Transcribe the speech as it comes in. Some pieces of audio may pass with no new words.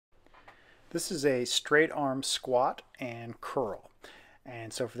This is a straight arm squat and curl.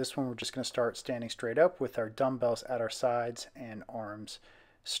 And so for this one, we're just going to start standing straight up with our dumbbells at our sides and arms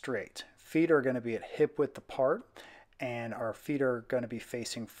straight. Feet are going to be at hip width apart, and our feet are going to be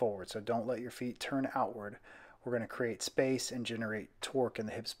facing forward. So don't let your feet turn outward. We're going to create space and generate torque in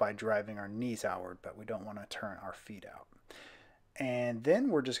the hips by driving our knees outward, but we don't want to turn our feet out. And then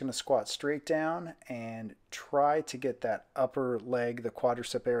we're just going to squat straight down and try to get that upper leg, the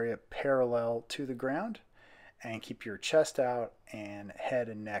quadricep area, parallel to the ground. And keep your chest out and head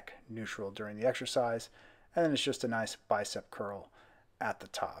and neck neutral during the exercise. And then it's just a nice bicep curl at the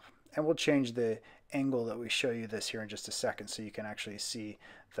top. And we'll change the angle that we show you this here in just a second so you can actually see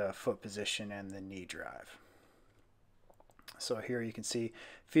the foot position and the knee drive. So here you can see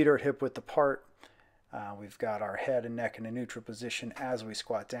feet are at hip width apart. We've got our head and neck in a neutral position. As we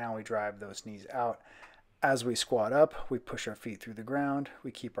squat down, we drive those knees out. As we squat up, we push our feet through the ground. We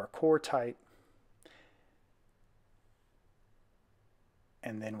keep our core tight.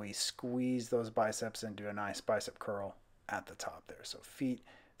 And then we squeeze those biceps and do a nice bicep curl at the top there. So feet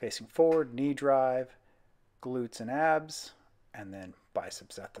facing forward, knee drive, glutes and abs, and then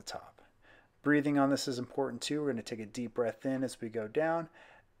biceps at the top. Breathing on this is important too. We're going to take a deep breath in as we go down,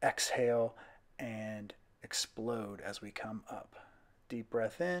 exhale, and explode as we come up. Deep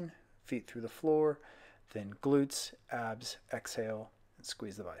breath in, feet through the floor, then glutes, abs, exhale, and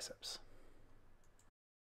squeeze the biceps.